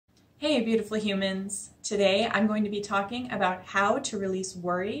Hey, beautiful humans. Today I'm going to be talking about how to release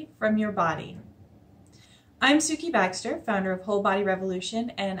worry from your body. I'm Sukie Baxter, founder of Whole Body Revolution,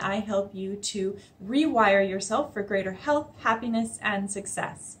 and I help you to rewire yourself for greater health, happiness, and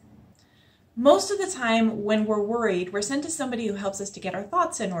success. Most of the time when we're worried, we're sent to somebody who helps us to get our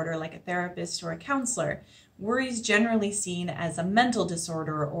thoughts in order, like a therapist or a counselor. Worry is generally seen as a mental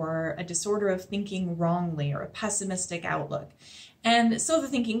disorder or a disorder of thinking wrongly or a pessimistic outlook. And so the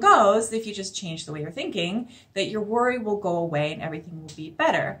thinking goes, if you just change the way you're thinking, that your worry will go away and everything will be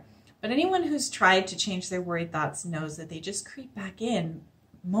better. But anyone who's tried to change their worried thoughts knows that they just creep back in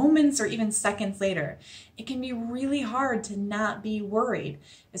moments or even seconds later. It can be really hard to not be worried.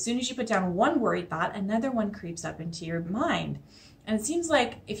 As soon as you put down one worried thought, another one creeps up into your mind. And it seems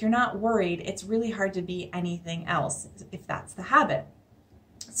like if you're not worried, it's really hard to be anything else, if that's the habit.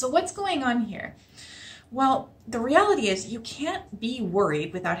 So what's going on here? Well, the reality is you can't be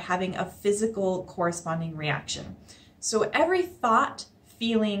worried without having a physical corresponding reaction. So every thought,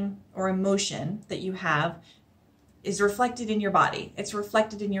 feeling, or emotion that you have is reflected in your body. It's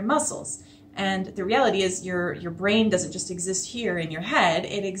reflected in your muscles. And the reality is your brain doesn't just exist here in your head,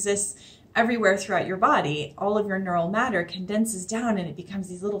 it exists everywhere throughout your body. All of your neural matter condenses down and it becomes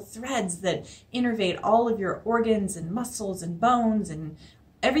these little threads that innervate all of your organs and muscles and bones, and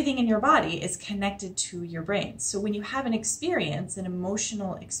everything in your body is connected to your brain. So when you have an experience, an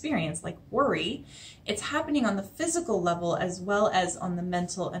emotional experience like worry, it's happening on the physical level as well as on the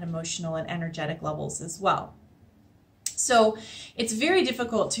mental and emotional and energetic levels as well. So it's very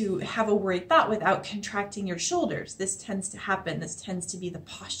difficult to have a worried thought without contracting your shoulders. This tends to happen. This tends to be the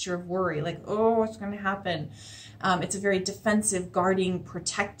posture of worry, like, oh, what's going to happen? It's a very defensive, guarding,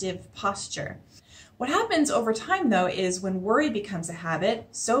 protective posture. What happens over time, though, is when worry becomes a habit,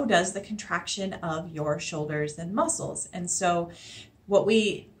 so does the contraction of your shoulders and muscles. And so what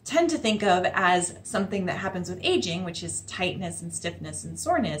we tend to think of as something that happens with aging, which is tightness and stiffness and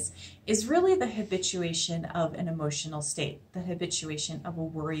soreness, is really the habituation of an emotional state, the habituation of a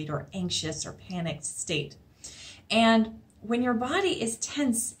worried or anxious or panicked state. And when your body is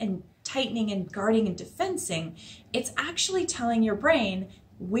tense and tightening and guarding and defensing, it's actually telling your brain,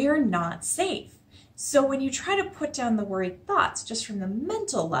 we're not safe. So when you try to put down the worried thoughts just from the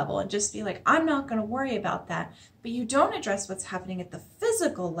mental level and just be like, I'm not going to worry about that, but you don't address what's happening at the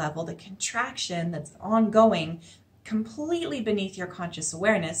physical level, the contraction that's ongoing completely beneath your conscious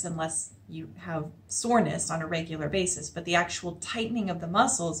awareness, unless you have soreness on a regular basis, but the actual tightening of the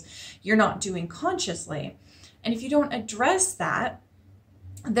muscles you're not doing consciously. And if you don't address that,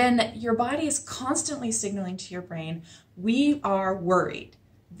 then your body is constantly signaling to your brain, we are worried.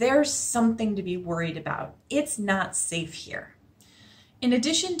 There's something to be worried about. It's not safe here. In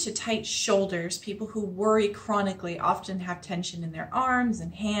addition to tight shoulders, people who worry chronically often have tension in their arms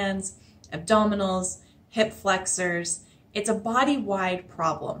and hands, abdominals, hip flexors. It's a body-wide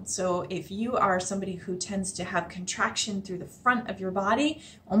problem. So if you are somebody who tends to have contraction through the front of your body,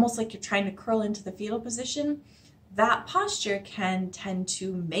 almost like you're trying to curl into the fetal position, that posture can tend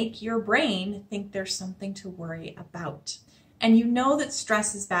to make your brain think there's something to worry about. And you know that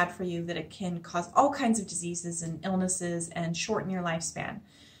stress is bad for you, that it can cause all kinds of diseases and illnesses and shorten your lifespan.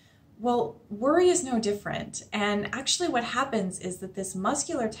 Well, worry is no different. And actually what happens is that this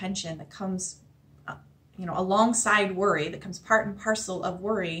muscular tension that comes alongside worry, that comes part and parcel of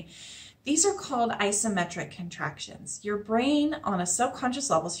worry, these are called isometric contractions. Your brain on a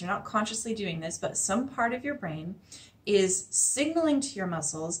subconscious level, so you're not consciously doing this, but some part of your brain is signaling to your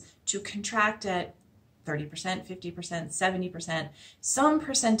muscles to contract at 30%, 50%, 70%, some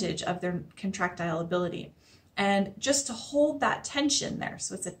percentage of their contractile ability. And just to hold that tension there.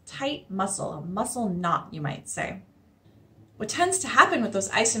 So it's a tight muscle, a muscle knot, you might say. What tends to happen with those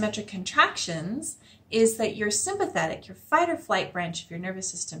isometric contractions is that your sympathetic, your fight or flight branch of your nervous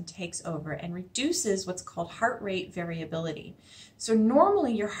system takes over and reduces what's called heart rate variability. So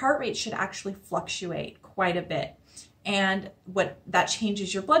normally your heart rate should actually fluctuate quite a bit. And what that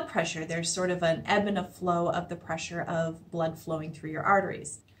changes your blood pressure. There's sort of an ebb and a flow of the pressure of blood flowing through your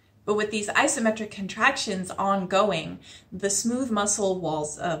arteries. But with these isometric contractions ongoing, the smooth muscle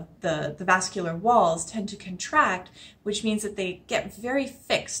walls of the vascular walls tend to contract, which means that they get very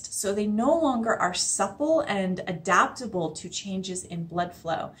fixed. So they no longer are supple and adaptable to changes in blood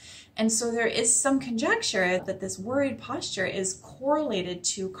flow. And so there is some conjecture that this worried posture is correlated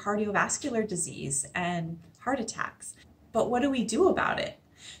to cardiovascular disease and heart attacks. But what do we do about it?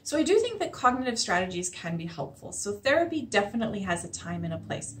 So I do think that cognitive strategies can be helpful. So therapy definitely has a time and a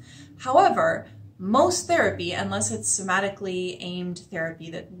place. However, most therapy, unless it's somatically aimed therapy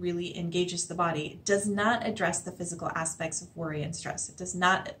that really engages the body, does not address the physical aspects of worry and stress. It does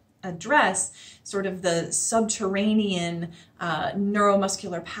not address sort of the subterranean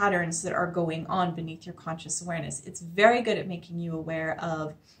neuromuscular patterns that are going on beneath your conscious awareness. It's very good at making you aware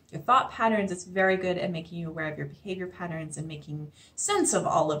of your thought patterns. It's very good at making you aware of your behavior patterns and making sense of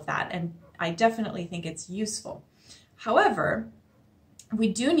all of that. And I definitely think it's useful. However, we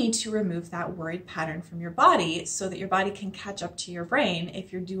do need to remove that worried pattern from your body so that your body can catch up to your brain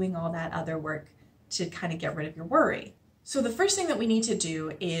if you're doing all that other work to kind of get rid of your worry. So the first thing that we need to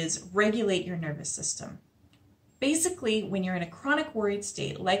do is regulate your nervous system. Basically, when you're in a chronic worried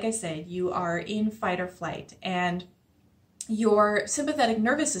state, like I said, you are in fight or flight and your sympathetic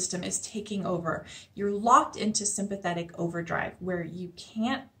nervous system is taking over. You're locked into sympathetic overdrive where you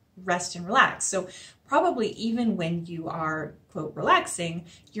can't rest and relax. So probably even when you are, quote, relaxing,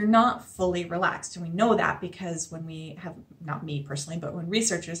 you're not fully relaxed. And we know that because when we have, not me personally, but when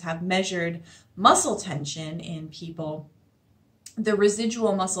researchers have measured muscle tension in people, the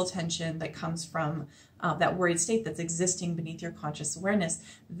residual muscle tension that comes from that worried state that's existing beneath your conscious awareness,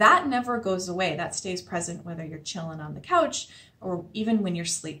 that never goes away. That stays present whether you're chilling on the couch or even when you're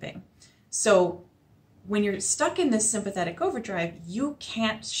sleeping. So when you're stuck in this sympathetic overdrive, you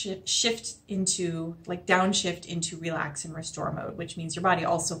can't shift into, like downshift into relax and restore mode, which means your body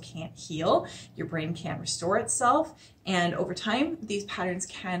also can't heal, your brain can't restore itself, and over time, these patterns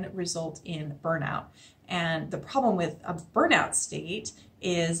can result in burnout. And the problem with a burnout state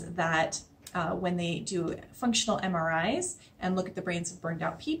is that when they do functional MRIs and look at the brains of burned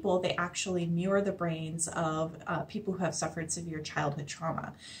out people, they actually mirror the brains of people who have suffered severe childhood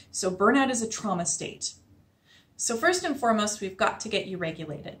trauma. So burnout is a trauma state. So first and foremost, we've got to get you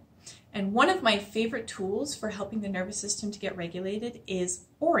regulated. And one of my favorite tools for helping the nervous system to get regulated is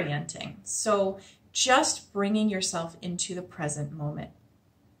orienting. So just bringing yourself into the present moment.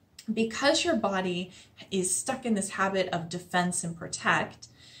 Because your body is stuck in this habit of defense and protect,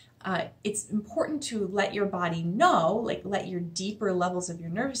 it's important to let your body know, like let your deeper levels of your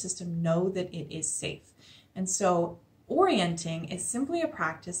nervous system know that it is safe. And so orienting is simply a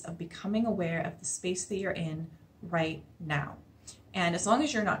practice of becoming aware of the space that you're in right now. And as long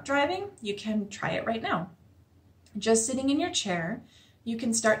as you're not driving, you can try it right now. Just sitting in your chair, you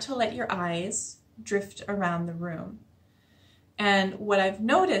can start to let your eyes drift around the room. And what I've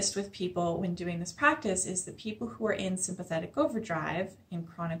noticed with people when doing this practice is that people who are in sympathetic overdrive, in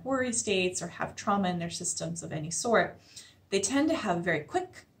chronic worry states, or have trauma in their systems of any sort, they tend to have very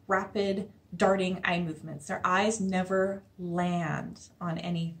quick, rapid, darting eye movements. Their eyes never land on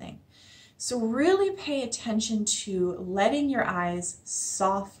anything. So really pay attention to letting your eyes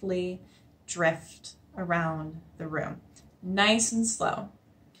softly drift around the room, nice and slow.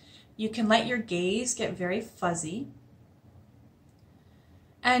 You can let your gaze get very fuzzy.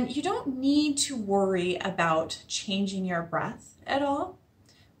 And you don't need to worry about changing your breath at all,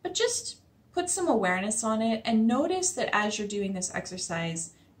 but just put some awareness on it and notice that as you're doing this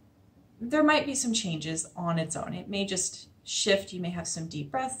exercise, there might be some changes on its own. It may just shift. You may have some deep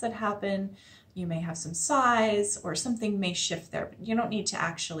breaths that happen. You may have some sighs or something may shift there, but you don't need to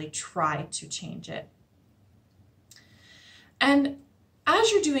actually try to change it. And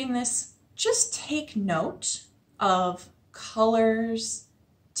as you're doing this, just take note of colors,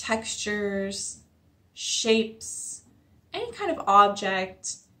 textures, shapes, any kind of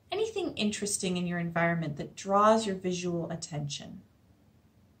object, anything interesting in your environment that draws your visual attention.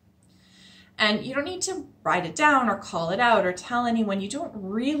 And you don't need to write it down or call it out or tell anyone. You don't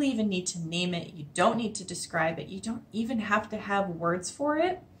really even need to name it. You don't need to describe it. You don't even have to have words for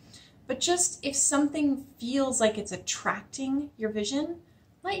it. But just if something feels like it's attracting your vision,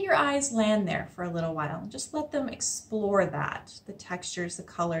 let your eyes land there for a little while. Just let them explore that, the textures, the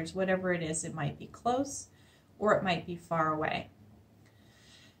colors, whatever it is. It might be close or it might be far away.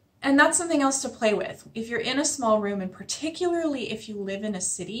 And that's something else to play with. If you're in a small room, and particularly if you live in a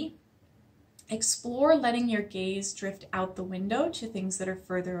city, explore letting your gaze drift out the window to things that are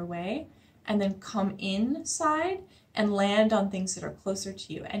further away and then come inside and land on things that are closer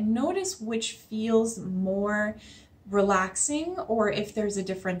to you. And notice which feels more relaxing or if there's a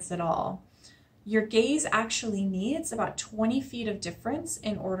difference at all. Your gaze actually needs about 20 feet of difference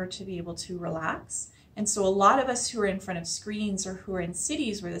in order to be able to relax. And so a lot of us who are in front of screens or who are in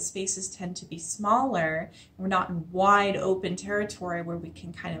cities where the spaces tend to be smaller, we're not in wide open territory where we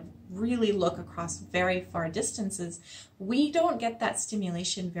can kind of really look across very far distances, we don't get that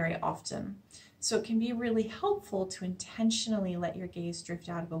stimulation very often. So it can be really helpful to intentionally let your gaze drift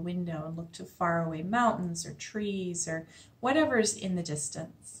out of a window and look to faraway mountains or trees or whatever's in the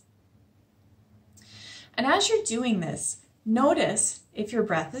distance. And as you're doing this, notice if your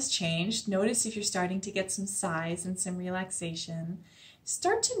breath has changed, notice if you're starting to get some sighs and some relaxation,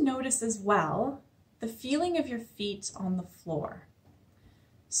 start to notice as well the feeling of your feet on the floor.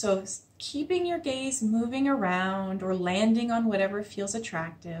 So keeping your gaze moving around or landing on whatever feels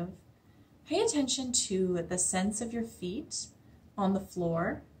attractive, pay attention to the sense of your feet on the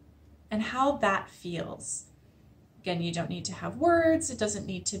floor and how that feels. Again, you don't need to have words. It doesn't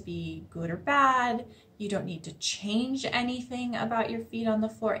need to be good or bad. You don't need to change anything about your feet on the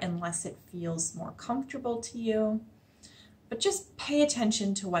floor unless it feels more comfortable to you. But just pay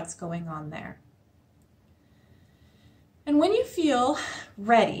attention to what's going on there. And when you feel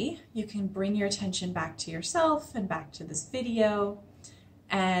ready, you can bring your attention back to yourself and back to this video.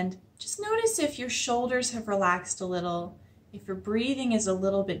 And just notice if your shoulders have relaxed a little, if your breathing is a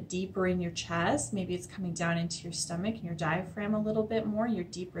little bit deeper in your chest, maybe it's coming down into your stomach and your diaphragm a little bit more, your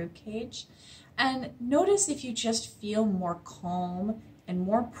deep rib cage. And notice if you just feel more calm and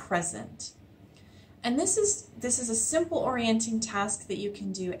more present. And this is a simple orienting task that you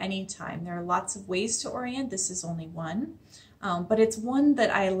can do anytime. There are lots of ways to orient. This is only one, but it's one that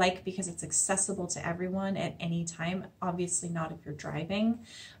I like because it's accessible to everyone at any time. Obviously not if you're driving,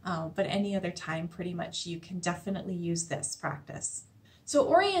 but any other time pretty much you can definitely use this practice. So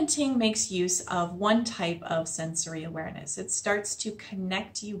orienting makes use of one type of sensory awareness. It starts to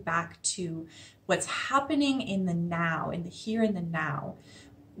connect you back to what's happening in the now, in the here and the now.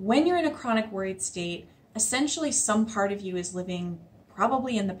 When you're in a chronic worried state, essentially some part of you is living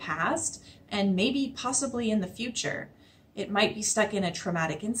probably in the past and maybe possibly in the future. It might be stuck in a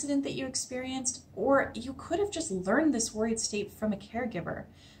traumatic incident that you experienced, or you could have just learned this worried state from a caregiver.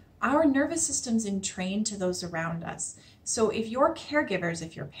 Our nervous system's entrained to those around us. So if your caregivers,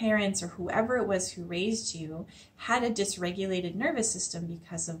 if your parents or whoever it was who raised you had a dysregulated nervous system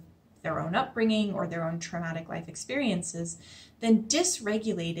because of their own upbringing or their own traumatic life experiences, then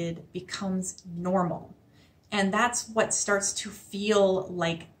dysregulated becomes normal. And that's what starts to feel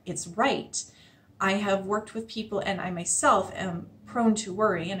like it's right. I have worked with people, and I myself am prone to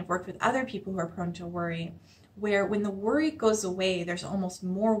worry, and I've worked with other people who are prone to worry, where when the worry goes away, there's almost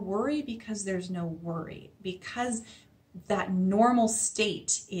more worry because there's no worry, because that normal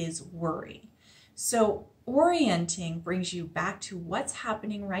state is worry. So orienting brings you back to what's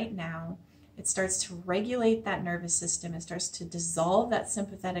happening right now. It starts to regulate that nervous system. It starts to dissolve that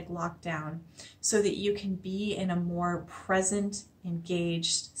sympathetic lockdown so that you can be in a more present,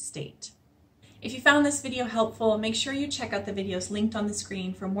 engaged state. If you found this video helpful, make sure you check out the videos linked on the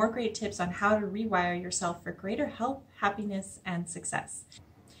screen for more great tips on how to rewire yourself for greater health, happiness, and success.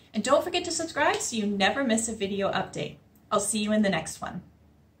 And don't forget to subscribe so you never miss a video update. I'll see you in the next one.